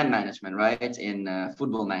man management, right? In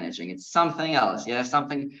football managing, it's something else. Yeah,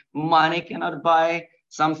 something money cannot buy,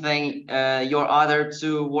 something your other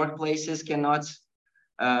 2 workplaces cannot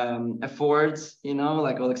afford,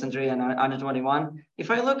 like Alexandria and under 21.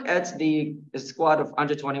 If I look at the squad of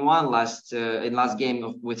under 21 last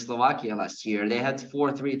game with Slovakia last year, they had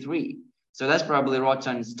 4-3-3. So that's probably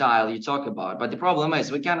Rotan style you talk about. But the problem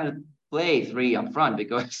is we cannot play 3 up front,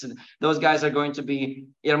 because those guys are going to be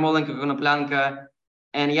Yarmolenko, Konoplanka,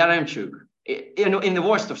 and Yaremchuk. In the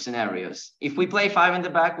worst of scenarios. If we play 5 in the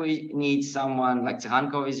back, we need someone like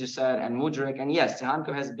Tsahankov, as you said, and Mudryk. And yes,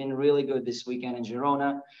 Tsahankov has been really good this weekend in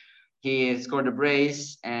Girona. He scored a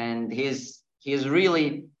brace, and he is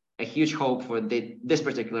really a huge hope for this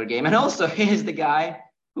particular game. And also, he is the guy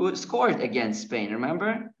who scored against Spain.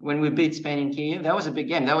 Remember when we beat Spain in Kiev? That was a big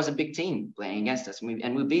game. That was a big team playing against us,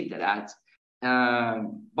 and we beat that.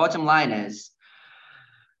 bottom line is,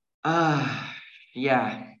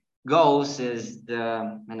 yeah, goals is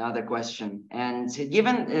another question. And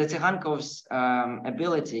given Tsikhankov's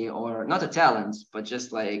ability, or not a talent, but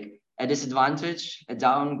just like a disadvantage, a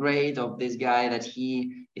downgrade of this guy, that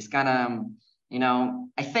he is kind of,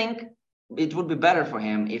 I think it would be better for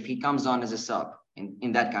him if he comes on as a sub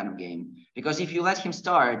in that kind of game. Because if you let him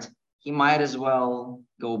start, he might as well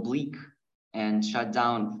go bleak and shut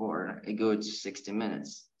down for a good 60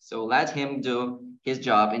 minutes. So let him do his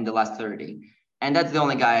job in the last 30. And that's the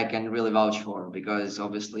only guy I can really vouch for, because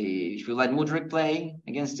obviously if you let Mudryk play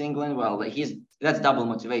against England, well, that's double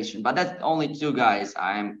motivation. But that's only two guys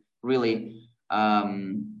I'm really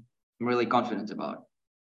confident about.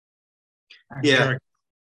 Yeah,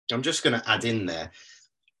 I'm just going to add in there.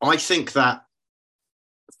 I think that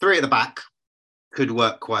three at the back could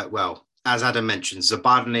work quite well. As Adam mentioned,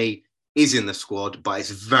 Zabarny is in the squad, but it's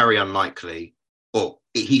very unlikely, or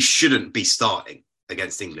he shouldn't be starting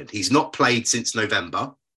against England. He's not played since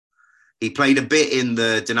November. He played a bit in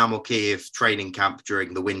the Dynamo Kiev training camp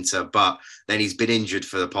during the winter, but then he's been injured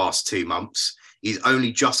for the past 2 months. He's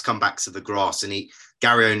only just come back to the grass, and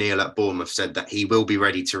Gary O'Neill at Bournemouth said that he will be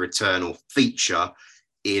ready to return or feature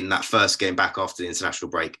in that first game back after the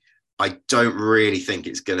international break. I don't really think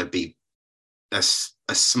it's going to be a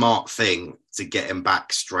smart thing to get him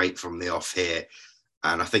back straight from the off here.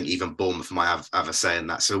 And I think even Bournemouth might have a say in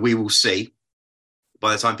that. So we will see.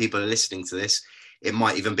 By the time people are listening to this, it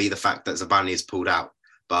might even be the fact that Zabarny is pulled out.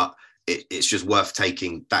 But it's just worth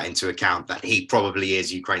taking that into account, that he probably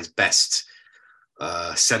is Ukraine's best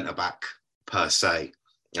centre-back per se,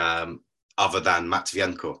 other than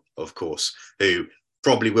Matvienko, of course, who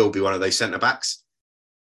probably will be one of those centre-backs.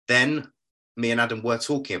 Then me and Adam were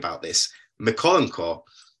talking about this. Mykolenko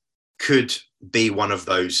could be one of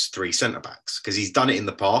those three centre-backs, because he's done it in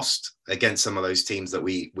the past against some of those teams that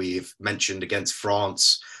we've mentioned, against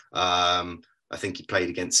France. I think he played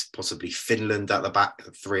against possibly Finland at the back,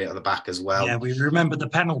 three at the back as well. Yeah, we remember the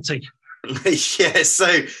penalty. Yeah,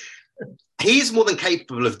 so he's more than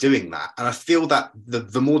capable of doing that. And I feel that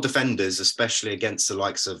the more defenders, especially against the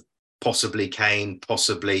likes of possibly Kane,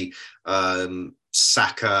 possibly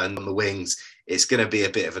Saka and on the wings, it's going to be a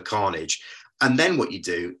bit of a carnage. And then what you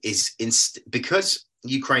do is, because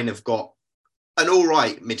Ukraine have got an all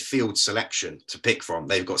right midfield selection to pick from,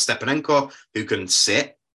 they've got Stepanenko, who can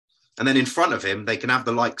sit. And then in front of him, they can have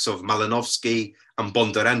the likes of Malinovsky and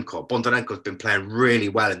Bondarenko. Bondarenko's been playing really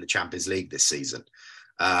well in the Champions League this season.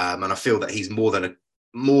 And I feel that he's more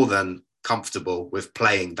than comfortable with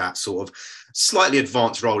playing that sort of slightly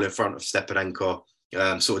advanced role in front of Stepanenko,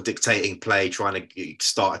 sort of dictating play, trying to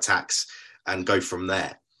start attacks and go from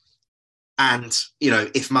there. And,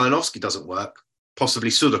 if Malinovsky doesn't work, possibly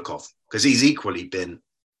Sudakov, because he's equally been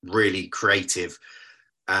really creative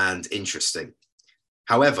and interesting.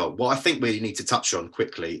 However, what I think we need to touch on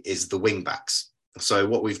quickly is the wing backs. So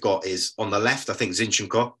what we've got is on the left, I think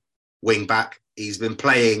Zinchenko, wing back. He's been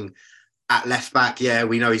playing at left back. Yeah,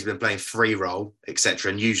 we know he's been playing free role,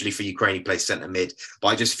 etc. And usually for Ukraine, he plays centre mid. But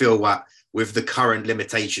I just feel that with the current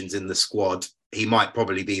limitations in the squad, he might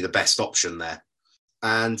probably be the best option there.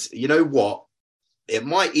 And you know what? It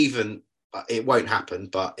won't happen,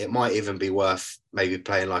 but it might even be worth maybe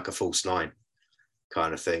playing like a false nine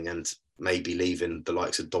kind of thing, and maybe leaving the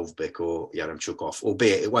likes of Dovbyk or Yaremchuk off,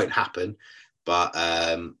 albeit it won't happen, but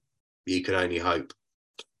you can only hope.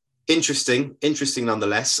 Interesting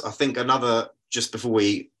nonetheless. I think just before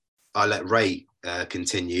I let Ray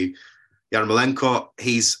continue, Yarmolenko,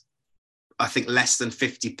 he's, I think, less than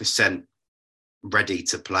 50% ready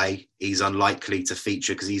to play. He's unlikely to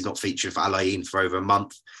feature because he's not featured for Al Ain for over a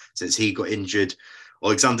month since he got injured.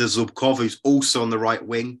 Alexander Zubkov, who's also on the right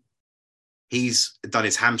wing, he's done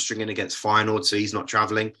his hamstring in against Feyenoord, so he's not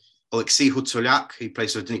travelling. Oleksiy Hutulyak, who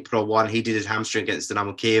plays for Dnipro 1, he did his hamstring against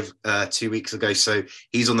Dynamo Kiev 2 weeks ago, so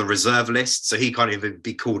he's on the reserve list, so he can't even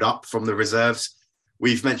be called up from the reserves.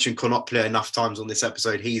 We've mentioned Konoplia enough times on this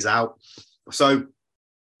episode, he's out. So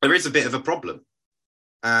there is a bit of a problem.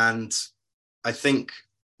 And I think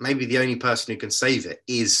maybe the only person who can save it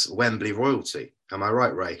is Wembley royalty. Am I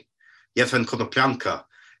right, Ray? Yevhen Konoplyanka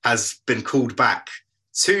has been called back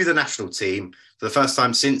to the national team for the first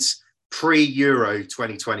time since pre-Euro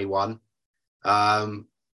 2021.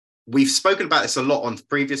 We've spoken about this a lot on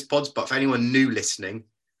previous pods, but for anyone new listening,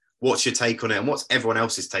 what's your take on it and what's everyone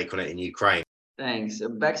else's take on it in Ukraine? Thanks. The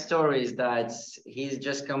backstory is that he's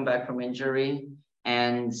just come back from injury,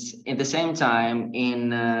 and at the same time in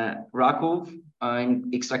Raków,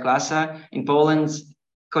 in Ekstraklasa, in Poland,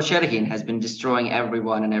 Kochergin has been destroying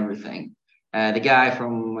everyone and everything. The guy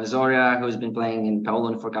from Zoria, who's been playing in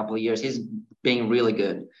Poland for a couple of years, he's being really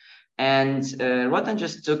good. And Rotan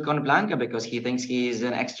just took on Blanca because he thinks he's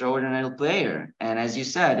an extraordinary player. And as you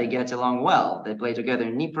said, they get along well. They play together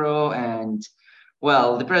in Dnipro. And,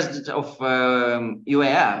 well, the president of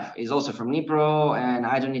UAF is also from Dnipro, and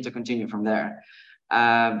I don't need to continue from there.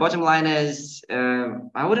 Bottom line is,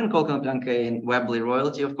 I wouldn't call Blanca in Webley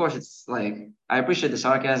royalty. Of course, it's like, I appreciate the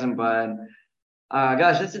sarcasm, but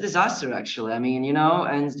gosh, it's a disaster, actually. I mean,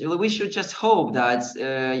 and we should just hope that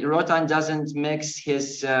Rotan doesn't mix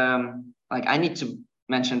his, I need to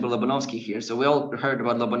mention Lobanovsky here. So we all heard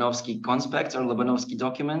about Lobanovsky conspects or Lobanovsky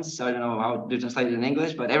documents. So I don't know how to translate it in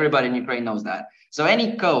English, but everybody in Ukraine knows that. So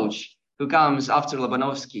any coach who comes after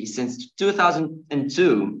Lobanovsky since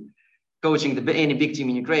 2002, coaching any big team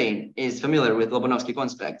in Ukraine, is familiar with Lobanovsky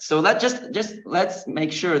conspects. So let's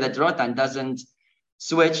make sure that Rotan doesn't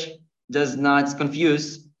switch, does not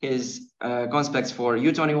confuse his conspects for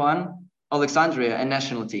U21, Alexandria, and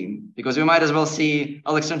national team, because we might as well see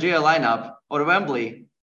Alexandria lineup or Wembley,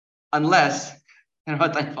 unless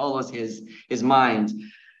Rotan follows his mind.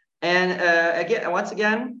 And once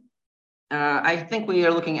again, I think we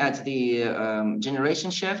are looking at the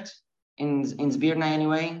generation shift in Zbirna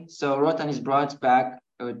anyway. So Rotan is brought back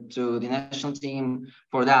to the national team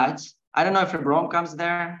for that. I don't know if Rebro comes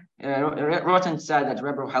there. Rotan said that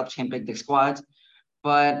Rebro helped him pick the squad,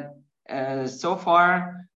 but so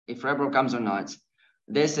far, if Rebro comes or not,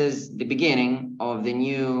 this is the beginning of the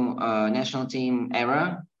new national team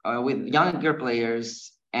era with younger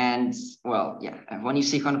players. And well, yeah, when you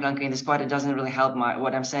see Konoplanka in the squad, it doesn't really help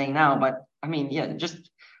what I'm saying now. But I mean, yeah,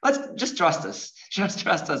 let's just trust us. Just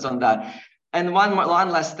trust us on that. And one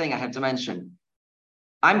last thing I have to mention.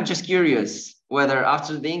 I'm just curious whether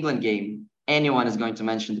after the England game, anyone is going to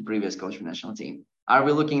mention the previous coach for the national team. Are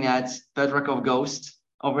we looking at Petrakov ghost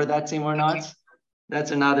over that team or not?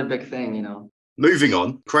 That's another big thing, Moving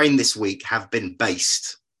on, Ukraine this week have been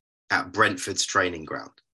based at Brentford's training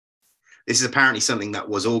ground. This is apparently something that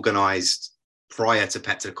was organised prior to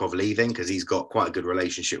Petrakov leaving, because he's got quite a good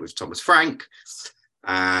relationship with Thomas Frank,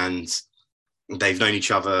 and they've known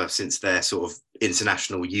each other since their sort of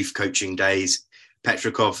international youth coaching days.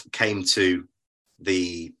 Petrakov came to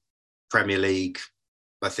the Premier League,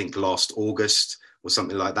 I think last August or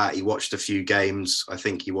something like that. He watched a few games. I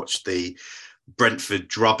think he watched the Brentford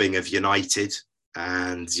drubbing of United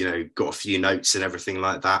and, got a few notes and everything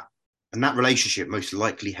like that. And that relationship most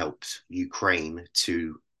likely helped Ukraine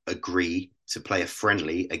to agree to play a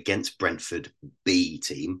friendly against Brentford B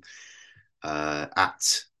team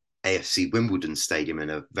at AFC Wimbledon Stadium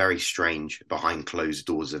in a very strange behind closed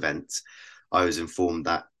doors event. I was informed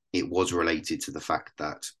that it was related to the fact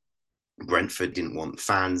that Brentford didn't want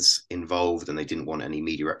fans involved and they didn't want any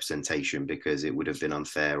media representation because it would have been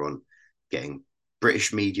unfair on getting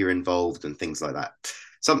British media involved and things like that.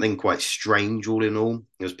 Something quite strange all in all.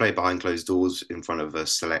 It was played behind closed doors in front of a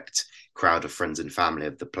select crowd of friends and family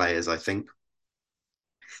of the players, I think.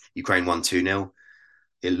 Ukraine won 2-0.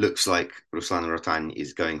 It looks like Ruslan Rotan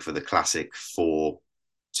is going for the classic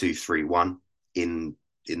 4-2-3-1. In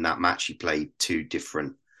that match, he played two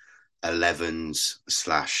different 11s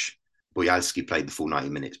 / Boyalski played the full 90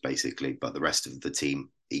 minutes, basically, but the rest of the team,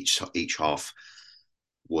 each half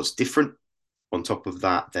was different. On top of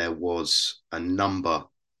that, there was a number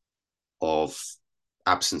of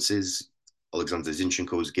absences. Alexander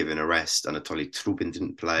Zinchenko was given a rest. Anatoly Trubin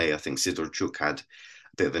didn't play. I think Sidorchuk had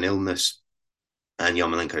a bit of an illness. And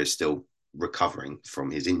Yarmolenko is still recovering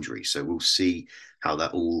from his injury. So we'll see how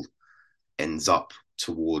that all ends up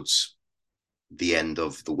towards the end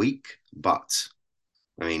of the week. But,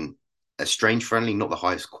 I mean, a strange friendly, not the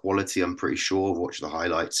highest quality, I'm pretty sure. I've watched the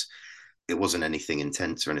highlights. It wasn't anything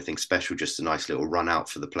intense or anything special, just a nice little run out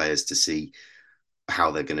for the players to see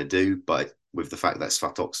how they're going to do. But with the fact that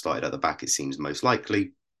Svatok started at the back, it seems most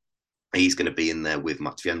likely he's going to be in there with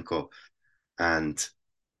Matvienko. And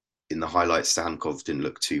in the highlights, Stahankov didn't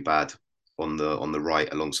look too bad on the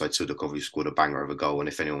right alongside Sudakov, who scored a banger of a goal. And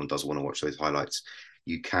if anyone does want to watch those highlights,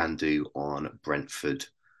 you can do on Brentford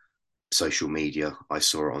social media. I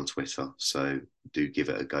saw it on Twitter, so do give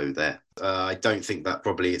it a go there. I don't think that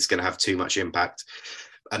probably it's going to have too much impact.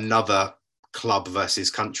 Another club versus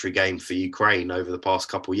country game for Ukraine over the past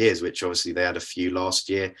couple of years, which obviously they had a few last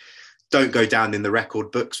year, don't go down in the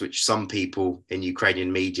record books, which some people in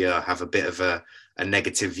Ukrainian media have a bit of a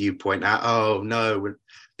negative viewpoint at. Oh no,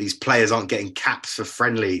 these players aren't getting caps for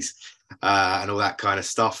friendlies and all that kind of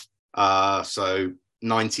stuff. So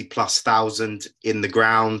 90,000+ in the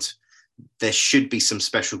ground. There should be some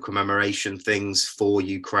special commemoration things for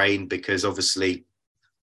Ukraine because obviously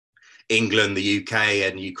England, the UK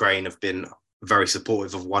and Ukraine have been very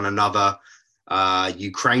supportive of one another.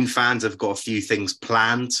 Ukraine fans have got a few things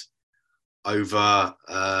planned over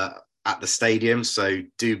at the stadium. So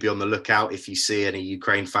do be on the lookout if you see any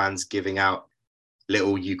Ukraine fans giving out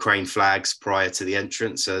little Ukraine flags prior to the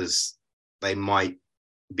entrance, as they might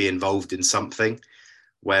be involved in something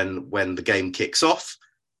when the game kicks off.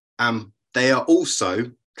 They are also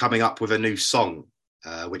coming up with a new song,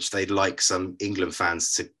 which they'd like some England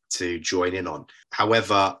fans to join in on.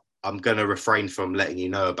 However, I'm going to refrain from letting you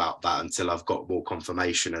know about that until I've got more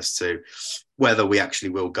confirmation as to whether we actually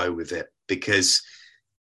will go with it. Because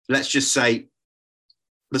let's just say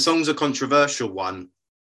the song's a controversial one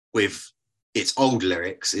with its old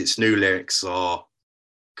lyrics. Its new lyrics are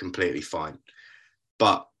completely fine.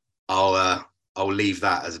 But I'll leave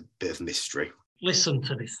that as a bit of mystery. Listen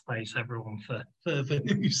to this space, everyone, for further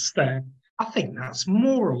news there. I think that's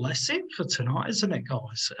more or less it for tonight, isn't it,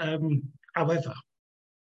 guys? However,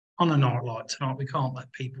 on a night like tonight, we can't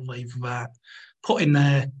let people leave without putting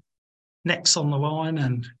their necks on the line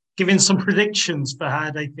and giving some predictions for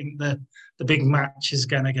how they think the big match is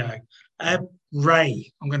going to go.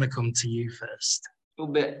 Ray, I'm going to come to you first.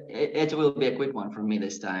 It will be a quick one for me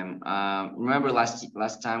this time. Remember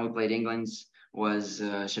last time we played England was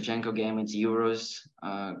Shevchenko game at Euros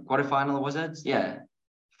quarterfinal, was it? Yeah,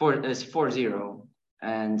 it's 4-0,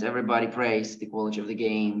 and everybody praised the quality of the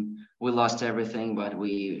game. We lost everything, but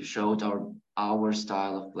we showed our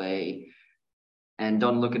style of play. And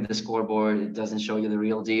don't look at the scoreboard; it doesn't show you the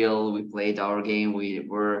real deal. We played our game. We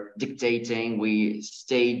were dictating. We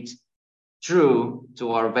stayed true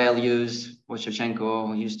to our values, what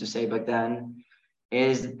Shevchenko used to say back then.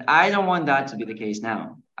 I don't want that to be the case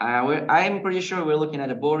now. I'm pretty sure we're looking at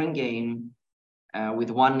a boring game with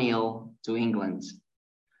 1-0 to England,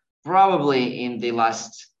 probably in the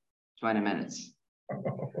last 20 minutes.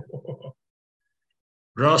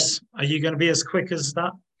 Russ, are you going to be as quick as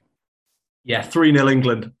that? Yeah, 3-0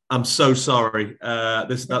 England. I'm so sorry.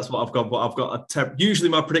 That's what I've got. But I've got usually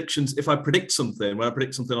my predictions. If I predict something, when I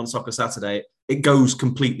predict something on Soccer Saturday, it goes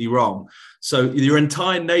completely wrong. So your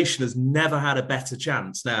entire nation has never had a better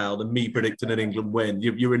chance now than me predicting an England win.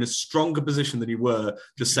 You're in a stronger position than you were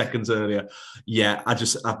just seconds earlier. Yeah,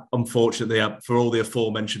 unfortunately, for all the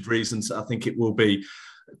aforementioned reasons, I think it will be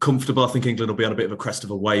comfortable. I think England will be on a bit of a crest of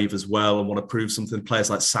a wave as well and want to prove something. Players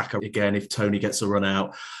like Saka again, if Tony gets a run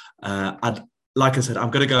out. Like I said, I'm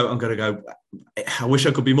going to go. I wish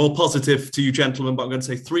I could be more positive to you gentlemen, but I'm going to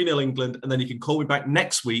say 3-0 England, and then you can call me back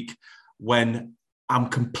next week when I'm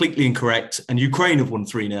completely incorrect and Ukraine have won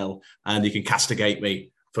 3-0, and you can castigate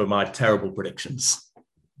me for my terrible predictions.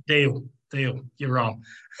 Deal. You're wrong.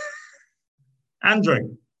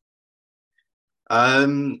 Andrew?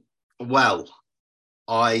 Well,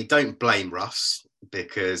 I don't blame Russ,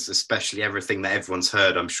 because especially everything that everyone's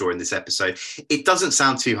heard, I'm sure, in this episode, it doesn't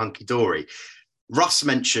sound too hunky-dory. Russ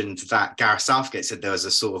mentioned that Gareth Southgate said there was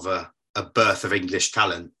a sort of a birth of English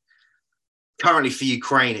talent. Currently for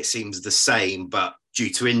Ukraine, it seems the same, but due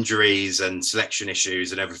to injuries and selection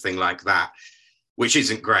issues and everything like that, which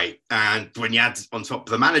isn't great. And when you add on top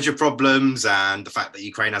the manager problems and the fact that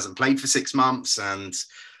Ukraine hasn't played for 6 months and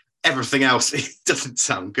everything else, it doesn't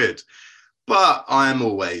sound good. But I am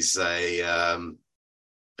always a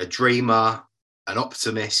dreamer, an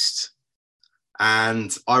optimist.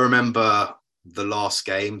 And I remember the last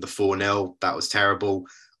game, the 4-0, that was terrible.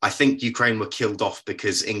 I think Ukraine were killed off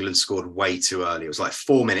because England scored way too early. It was like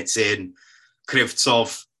 4 minutes in.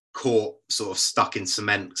 Krivtsov caught sort of stuck in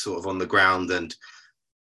cement sort of on the ground, and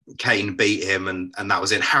Kane beat him, and that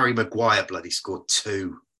was it. Harry Maguire bloody scored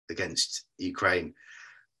 2 against Ukraine.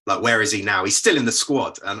 Like, where is he now? He's still in the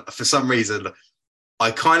squad. And for some reason,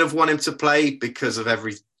 I kind of want him to play because of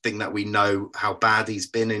everything that we know how bad he's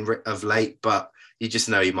been of late. But you just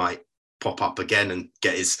know he might pop up again and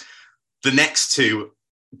get the next 2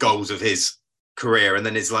 goals of his career, and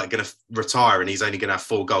then is like going to retire and he's only going to have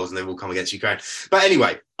 4 goals and they will come against Ukraine. But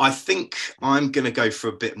anyway, I think I'm going to go for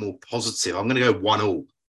a bit more positive. I'm going to go 1-1.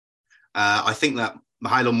 I think that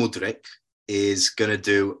Mihailo Mudryk is going to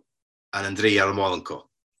do an Andriy Yarmolenko,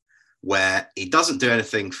 where he doesn't do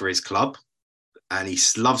anything for his club and he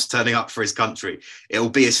loves turning up for his country. It'll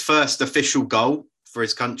be his first official goal for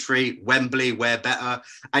his country. Wembley, where better?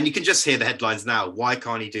 And you can just hear the headlines now. Why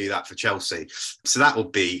can't he do that for Chelsea? So that will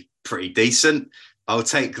be pretty decent. I'll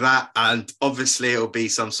take that. And obviously it'll be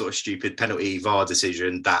some sort of stupid penalty VAR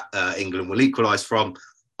decision that England will equalise from.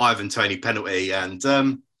 Ivan Toney penalty. And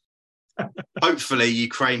hopefully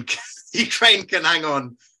Ukraine can hang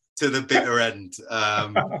on to the bitter end.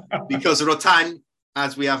 Because Rotan,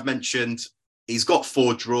 as we have mentioned, he's got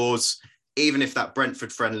 4 draws. Even if that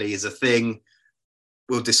Brentford friendly is a thing,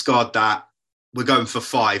 we'll discard that. We're going for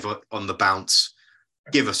 5 on the bounce.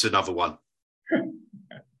 Give us another one.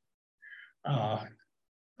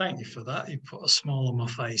 Thank you for that. You put a smile on my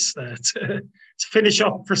face there to finish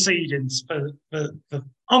off proceedings.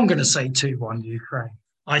 I'm going to say 2-1 Ukraine.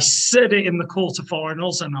 I said it in the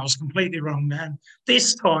quarterfinals and I was completely wrong then.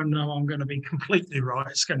 This time, no, I'm going to be completely right.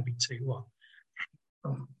 It's going to be 2-1.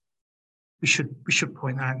 We should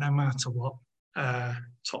point out, no matter what,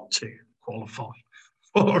 top 2 qualify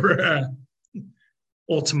for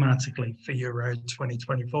automatically for Euro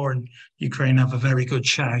 2024, and Ukraine have a very good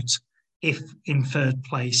shout, if in third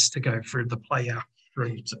place, to go through the playoff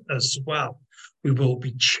route as well. We will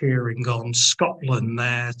be cheering on Scotland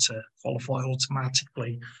there to qualify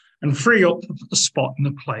automatically and free up a spot in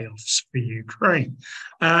the playoffs for Ukraine.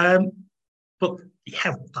 But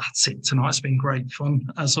yeah, that's it tonight. It's been great fun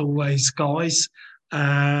as always, guys.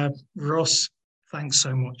 Russ, thanks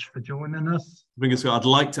so much for joining us. I'd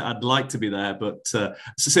like to be there, but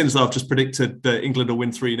since I've just predicted that England will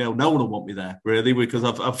win 3-0, no one will want me there, really, because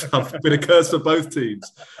I've been a curse for both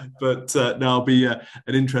teams. But no, I'll be an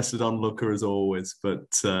interested onlooker as always. But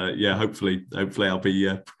yeah, hopefully I'll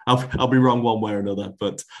be wrong one way or another.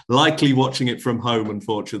 But likely watching it from home,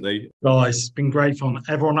 unfortunately. Guys, it's been great fun.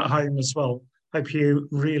 Everyone at home as well. Hope you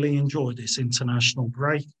really enjoyed this international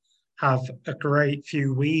break. Have a great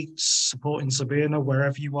few weeks supporting Sabina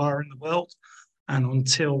wherever you are in the world. And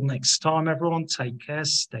until next time, everyone, take care,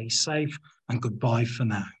 stay safe, and goodbye for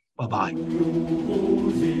now. Bye-bye.